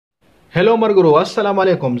हेलो مرګرو السلام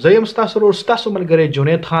علیکم زیم تاسو ورو تاسو ملګری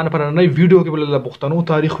جنید خان پر نوې ویډیو کې بل پښتنو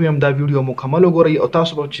تاریخ ویم دا ویډیو مکمل وګورئ او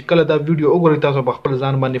تاسو به چې کله دا ویډیو وګورئ تاسو په خپل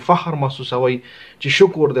ځان باندې فخر محسوسوي چې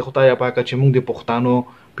شکر د خدای پاک چې موږ د پښتنو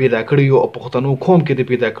پیدا کړیو او پښتنو قوم کې د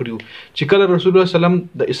پیدا کړیو چې کله رسول الله سلام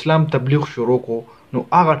د اسلام تبلیغ شروع کو نو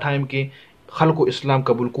هغه ټایم کې خلکو اسلام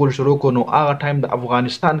قبول کول شروع کو نو هغه ټایم د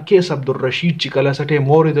افغانستان کیس عبدالرشید چې کله سټه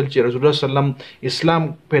موریدل چې رسول الله سلام اسلام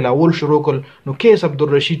پیلاول شروع کول نو کیس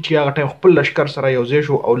عبدالرشید چې هغه ټایم خپل لشکر سره یوځای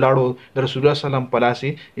شو او لاړو د رسول الله سلام په لاس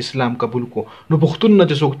اسلام قبول کو نو پښتون نه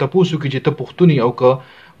چې څوک تاسو کې چې ته پښتوني او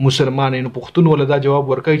که مسلمان نو پښتون ولدا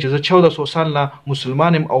جواب ورکړي چې زه 1400 سال نه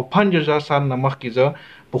مسلمان او 5000 سال نه مخکې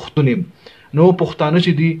زه پښتون یم نو پښتانه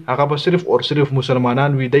چې دي هغه به صرف او صرف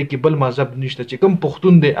مسلمانان وي دای کې بل مذهب نشته چې کوم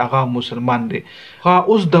پښتون دی هغه مسلمان دی ها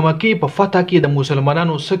اوس د مکی په فتح کې د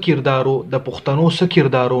مسلمانانو سکیردارو د پښتنو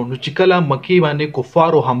سکیردارو نو چې کله مکی باندې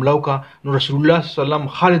کفارو حمله وکړه نو رسول الله صلی الله علیه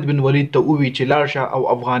وسلم خالد بن ولید ته وی چې لاړ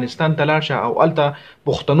او افغانستان ته لاړ او الته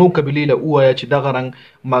پښتنو قبیله له وایا چې دغه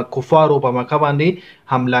رنګ ما کفارو په مکه باندې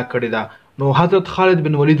حمله کړې ده نو حضرت خالد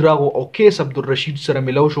بن ولید راغو او کیس عبدالرشید سره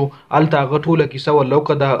ملو شو الته هغه ټوله کیسه ولو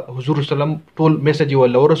کده حضور سلام ټول میسج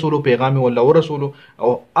ولو رسول پیغام ولو رسول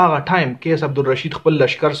او هغه ټایم کیس عبدالرشید خپل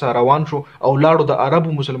لشکر سره روان شو او لاړو د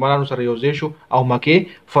عربو مسلمانانو سره یوځای شو او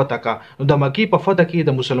مکه فتح کا نو د مکه په فتح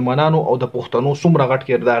کې د مسلمانانو او د پښتنو څومره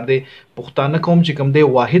غټ کردار دی پښتانه قوم چې کوم دی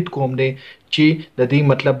واحد قوم دی چې د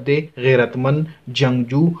دې مطلب دی غیرتمن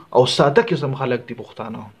جنگجو او ساده قسم خلک دي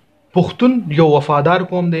پښتانه پښتون یو وفادار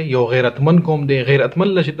قوم دی یو غیرتمن قوم دی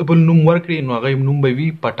غیرتمن لچې بل نوم ورکړي نو هغه نوم به وي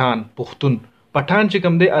پټان پښتون پټان چې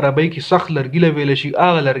کوم دی عربی کې سخت لرګي لویل شي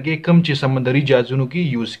هغه لرګي کم چې سمندري جهازونو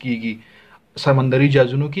کې یوز کیږي سمندري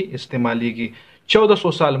جهازونو کې استعماليږي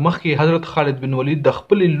 1400 سال مخکې حضرت خالد بن ولید د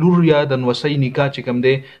خپل لور یا د نوسۍ نکاح چې کوم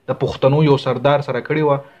دی د پښتنو یو سردار سره کړی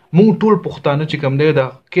و مونږ ټول پښتانه چې کوم دی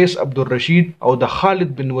د کیس عبدالرشید او د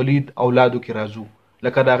خالد بن ولید اولادو کې راځو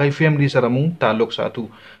لکه د هغه فیملی سره مونږ تعلق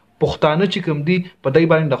ساتو پښتانه چې کوم دي په دای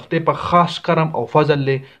باندې د خپل په خاص کرم او فضل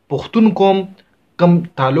له پښتون قوم کم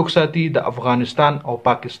تعلق ساتي د افغانستان او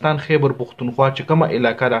پاکستان خیبر پښتونخوا چې کومه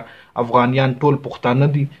علاقه ده افغانیان ټول پښتانه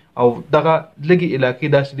دي او دغه لګي علاقې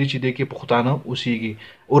داسې دي چې د کې پښتانه اوسېږي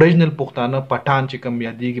اوریجنل پښتانه پټان چې کوم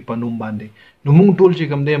یادېږي په نوم باندې نو موږ ټول چې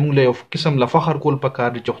کوم دی موږ له یو قسم له فخر کول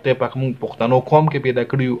پکار دي چې خدای پاک موږ پښتنو قوم کې پیدا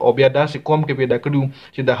کړیو او بیا داسې قوم کې پیدا کړیو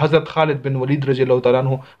چې د حضرت خالد بن ولید رضی الله تعالی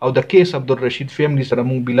عنہ او د کیس عبدالرشید فیملی سره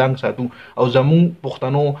موږ بلانګ ساتو او زموږ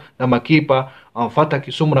پښتنو د مکی په فتح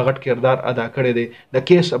کې څومره غټ کردار ادا کړی دی د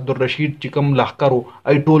کیس عبدالرشید چې کوم لښکرو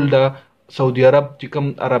ای ټول د سعودي عرب چې کوم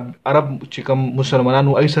عرب چې کوم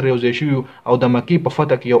مسلمانانو ای سره یوځای شوي او د مکی په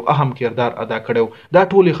فتح کې یو اهم کردار ادا کړو دا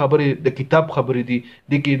ټول خبرې د کتاب خبرې دي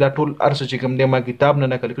د کې دا ټول ارس چې کوم دی ما کتاب نه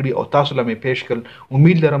نقل کړي او تاسو لمه پیښ کړ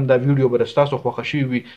امید لرم دا ویډیو به تاسو خوښ شي وي